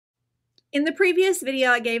In the previous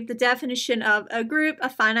video, I gave the definition of a group, a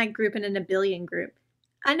finite group, and an abelian group.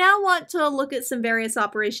 I now want to look at some various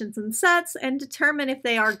operations and sets and determine if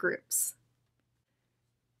they are groups.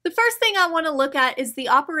 The first thing I want to look at is the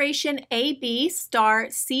operation AB star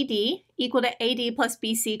CD equal to AD plus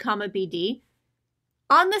BC comma BD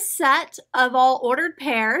on the set of all ordered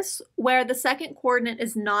pairs where the second coordinate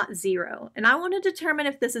is not 0. And I want to determine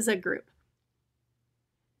if this is a group.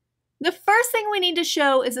 The first thing we need to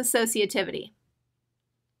show is associativity.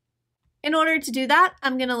 In order to do that,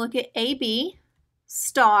 I'm going to look at AB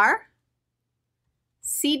star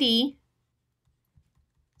CD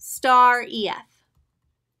star EF.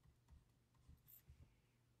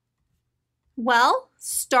 Well,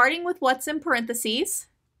 starting with what's in parentheses,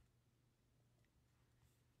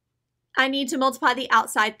 I need to multiply the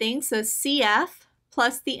outside thing, so CF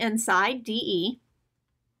plus the inside, DE,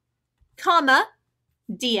 comma,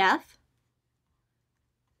 DF.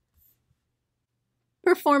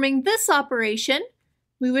 Performing this operation,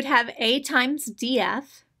 we would have A times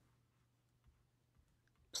DF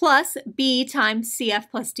plus B times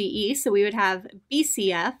CF plus DE, so we would have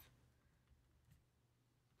BCF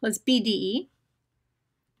plus BDE,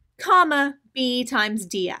 comma, B times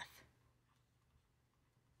DF.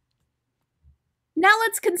 Now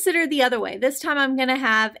let's consider the other way. This time I'm going to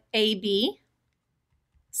have AB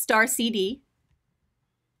star CD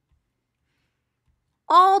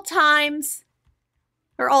all times,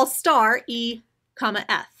 or all star E comma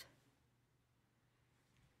F.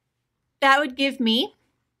 That would give me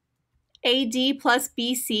AD plus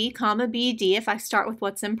BC comma BD if I start with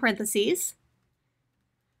what's in parentheses.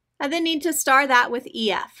 I then need to star that with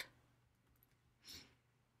EF.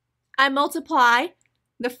 I multiply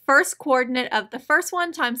the first coordinate of the first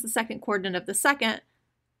one times the second coordinate of the second.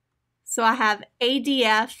 So I have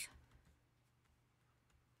ADF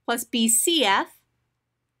plus BCF.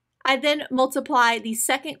 I then multiply the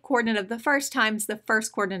second coordinate of the first times the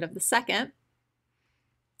first coordinate of the second.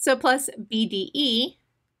 So plus BDE.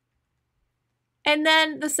 And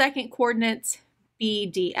then the second coordinates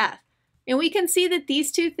BDF. And we can see that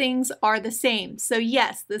these two things are the same. So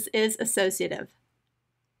yes, this is associative.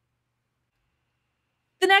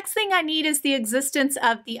 The next thing I need is the existence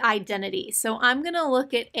of the identity. So I'm going to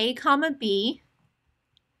look at A comma B,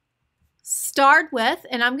 starred with,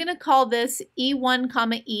 and I'm going to call this E1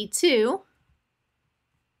 comma E2.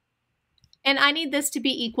 And I need this to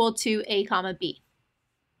be equal to A comma B.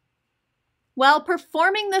 Well,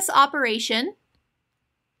 performing this operation,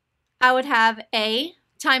 I would have A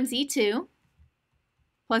times E2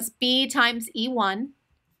 plus B times E1,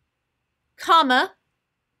 comma,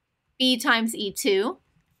 B times E2,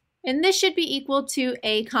 and this should be equal to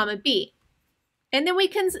A comma B. And then we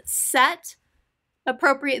can set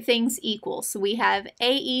appropriate things equal. So we have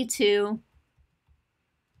AE2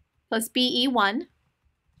 plus BE1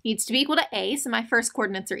 needs to be equal to A, so my first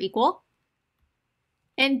coordinates are equal,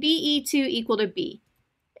 and BE2 equal to B.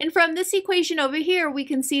 And from this equation over here, we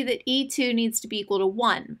can see that E2 needs to be equal to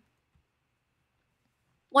 1.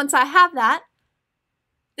 Once I have that,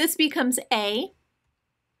 this becomes A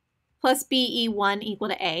plus BE1 equal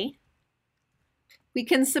to A. We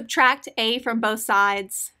can subtract A from both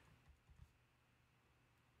sides.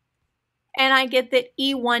 And I get that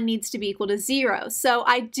E1 needs to be equal to 0. So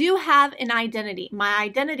I do have an identity. My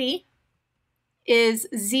identity is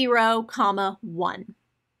 0, 1.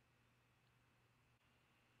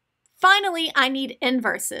 Finally, I need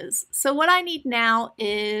inverses. So what I need now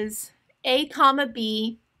is A comma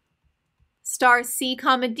B star C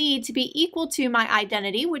comma D to be equal to my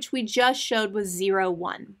identity, which we just showed was 0,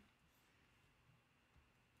 1.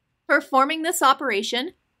 Performing this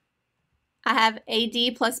operation, I have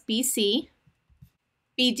AD plus BC,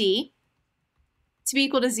 BD to be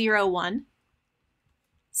equal to 0, 1.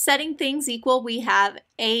 Setting things equal, we have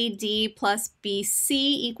AD plus BC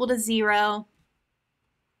equal to 0,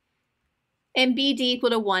 and BD equal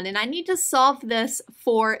to 1. And I need to solve this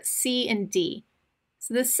for C and D.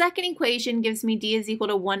 So the second equation gives me D is equal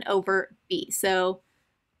to 1 over B. So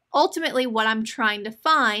ultimately what I'm trying to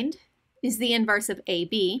find is the inverse of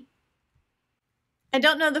AB. I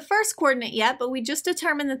don't know the first coordinate yet, but we just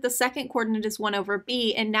determined that the second coordinate is 1 over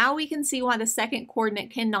B, and now we can see why the second coordinate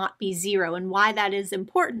cannot be 0 and why that is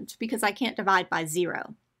important, because I can't divide by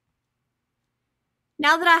 0.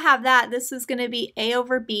 Now that I have that, this is going to be A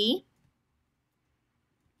over B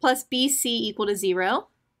plus BC equal to 0.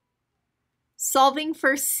 Solving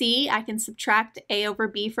for C, I can subtract A over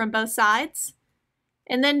B from both sides,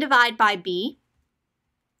 and then divide by B.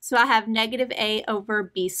 So I have negative A over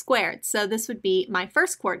B squared. So this would be my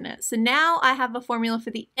first coordinate. So now I have a formula for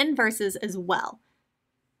the inverses as well.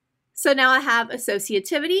 So now I have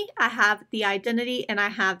associativity, I have the identity, and I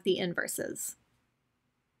have the inverses.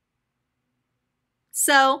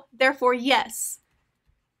 So therefore, yes,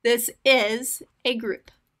 this is a group.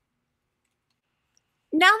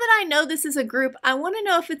 Now that I know this is a group, I want to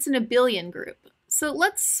know if it's an abelian group. So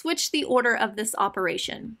let's switch the order of this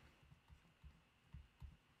operation.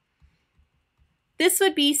 This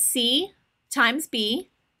would be C times B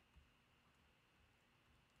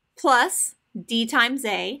plus D times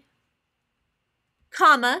A,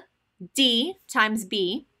 comma, D times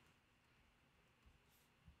B.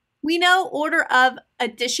 We know order of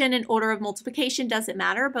addition and order of multiplication doesn't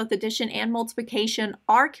matter. Both addition and multiplication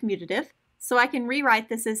are commutative. So I can rewrite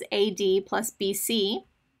this as AD plus BC,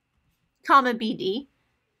 comma BD.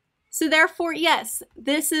 So therefore, yes,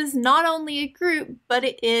 this is not only a group, but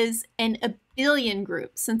it is an abelian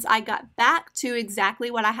group, since I got back to exactly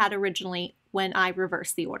what I had originally when I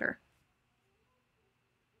reversed the order.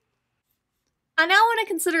 I now want to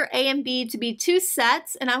consider A and B to be two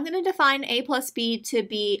sets, and I'm going to define A plus B to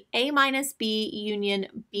be A minus B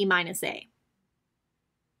union B minus A.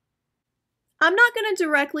 I'm not going to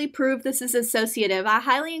directly prove this is associative. I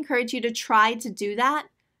highly encourage you to try to do that.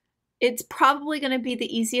 It's probably going to be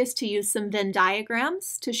the easiest to use some Venn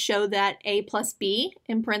diagrams to show that A plus B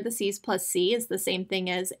in parentheses plus C is the same thing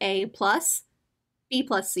as A plus B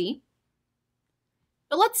plus C.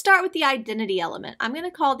 But let's start with the identity element. I'm going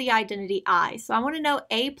to call the identity I. So I want to know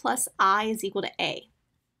A plus I is equal to A.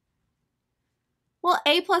 Well,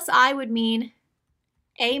 A plus I would mean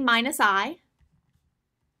A minus I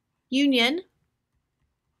union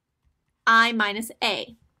I minus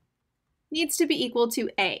A needs to be equal to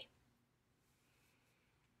A.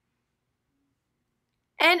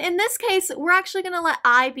 And in this case, we're actually going to let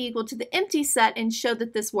I be equal to the empty set and show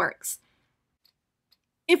that this works.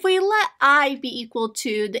 If we let I be equal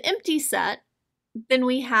to the empty set, then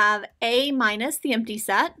we have A minus the empty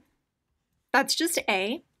set, that's just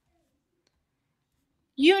A,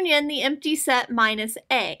 union the empty set minus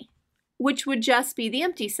A, which would just be the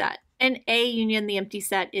empty set, and A union the empty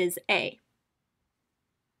set is A.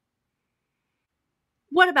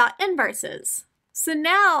 What about inverses? So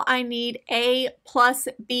now I need A plus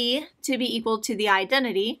B to be equal to the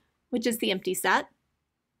identity, which is the empty set.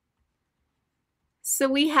 So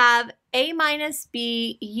we have A minus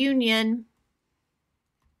B union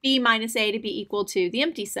B minus A to be equal to the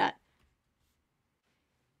empty set.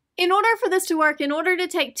 In order for this to work, in order to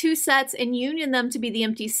take two sets and union them to be the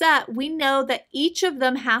empty set, we know that each of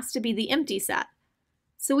them has to be the empty set.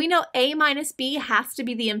 So we know A minus B has to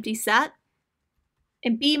be the empty set,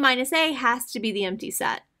 and B minus A has to be the empty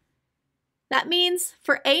set. That means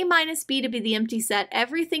for A minus B to be the empty set,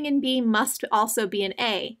 everything in B must also be in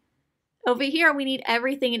A. Over here, we need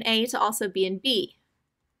everything in A to also be in B.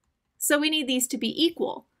 So we need these to be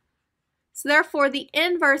equal. So therefore, the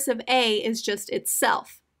inverse of A is just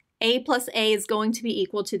itself. A plus A is going to be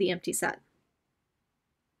equal to the empty set.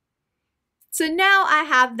 So now I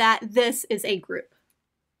have that this is a group.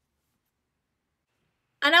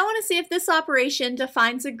 And I want to see if this operation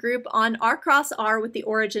defines a group on R cross R with the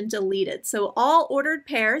origin deleted. So all ordered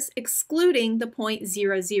pairs excluding the point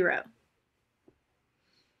 0, 0.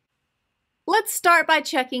 Let's start by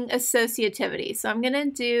checking associativity. So I'm going to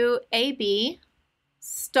do AB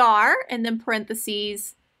star and then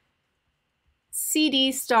parentheses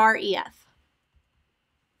CD star EF.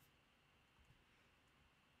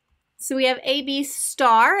 So we have AB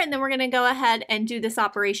star, and then we're going to go ahead and do this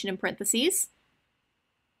operation in parentheses.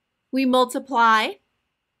 We multiply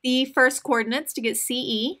the first coordinates to get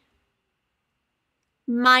CE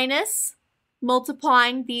minus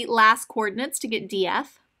multiplying the last coordinates to get DF,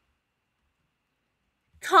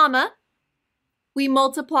 comma, we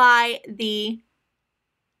multiply the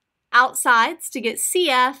outsides to get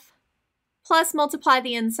CF plus multiply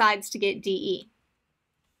the insides to get DE.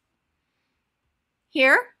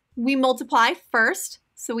 Here we multiply first,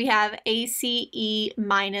 so we have ACE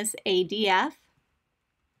minus ADF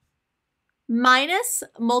minus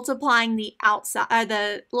multiplying the outside,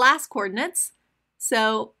 the last coordinates,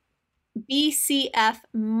 so BCF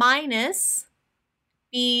minus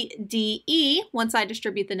BDE once I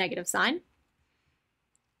distribute the negative sign,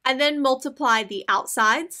 and then multiply the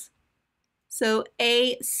outsides, so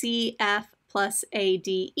ACF plus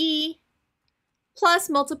ADE plus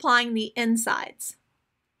multiplying the insides,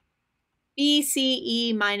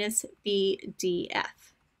 BCE minus BDF.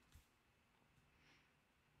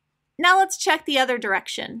 Now let's check the other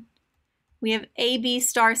direction. We have AB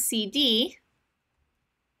star CD,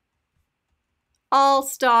 all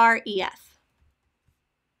star EF.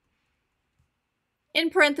 In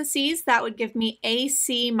parentheses, that would give me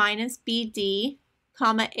AC minus BD,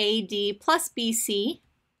 comma AD plus BC.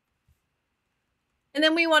 And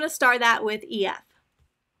then we want to star that with EF.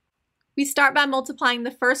 We start by multiplying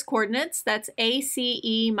the first coordinates, that's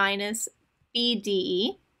ACE minus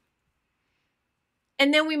BDE.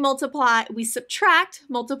 And then we subtract,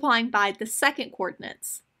 multiplying by the second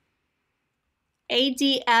coordinates.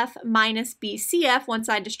 ADF minus BCF once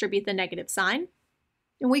I distribute the negative sign.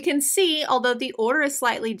 And we can see, although the order is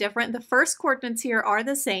slightly different, the first coordinates here are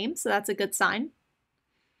the same, so that's a good sign.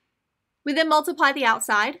 We then multiply the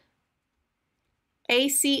outside.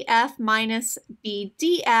 ACF minus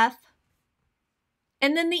BDF,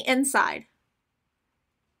 and then the inside.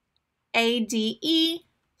 ADE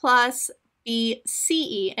plus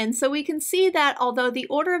BCE. And so we can see that although the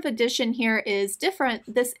order of addition here is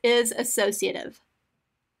different, this is associative.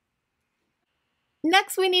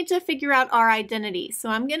 Next, we need to figure out our identity. So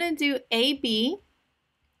I'm going to do AB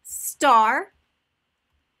star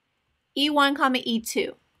E1 comma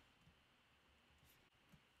E2.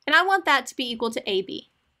 And I want that to be equal to AB.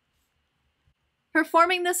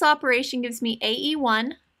 Performing this operation gives me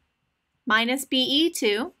AE1 minus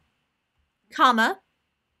BE2, comma,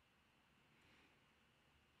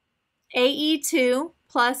 AE2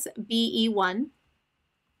 plus BE1.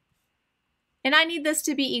 And I need this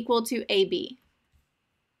to be equal to AB.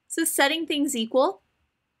 So setting things equal,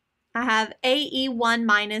 I have AE1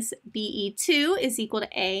 minus BE2 is equal to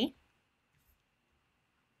A.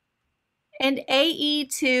 And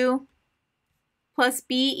AE2 plus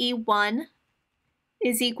BE1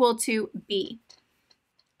 is equal to B.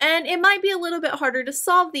 And it might be a little bit harder to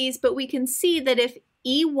solve these, but we can see that if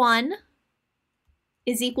E1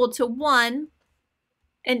 is equal to 1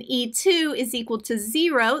 and E2 is equal to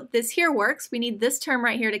 0, this here works. We need this term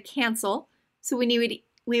right here to cancel. So we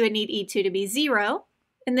would need E2 to be 0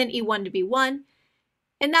 and then E1 to be 1.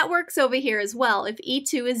 And that works over here as well. If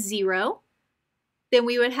E2 is 0, then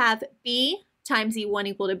we would have B times E1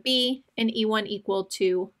 equal to B, and E1 equal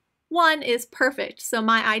to 1 is perfect. So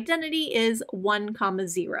my identity is 1,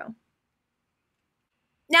 0.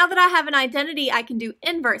 Now that I have an identity, I can do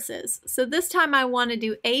inverses. So this time I want to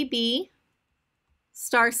do AB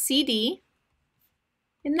star CD,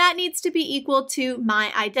 and that needs to be equal to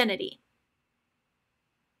my identity,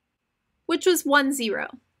 which was 1, 0.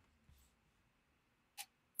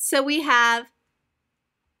 So we have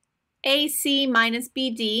AC minus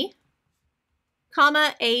BD,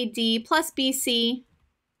 comma AD plus BC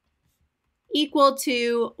equal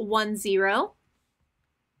to 1, 0.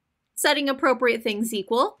 Setting appropriate things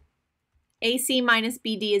equal, AC minus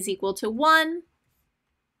BD is equal to 1,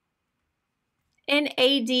 and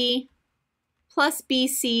AD plus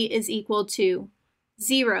BC is equal to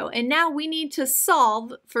 0. And now we need to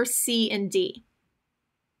solve for C and D.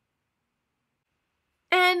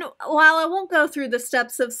 And while I won't go through the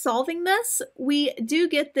steps of solving this, we do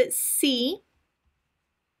get that C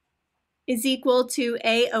is equal to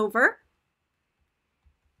A over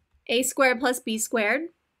A squared plus B squared,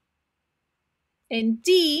 and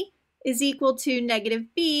D is equal to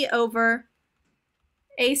negative B over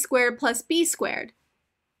A squared plus B squared.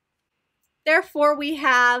 Therefore, we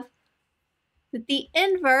have that the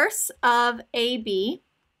inverse of AB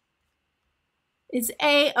is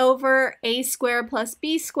A over A squared plus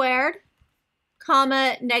B squared,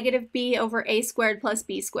 comma, negative B over A squared plus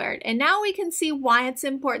B squared. And now we can see why it's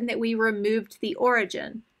important that we removed the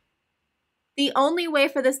origin. The only way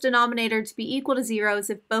for this denominator to be equal to 0 is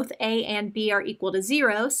if both A and B are equal to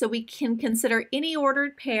 0, so we can consider any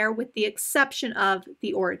ordered pair with the exception of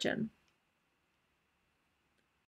the origin.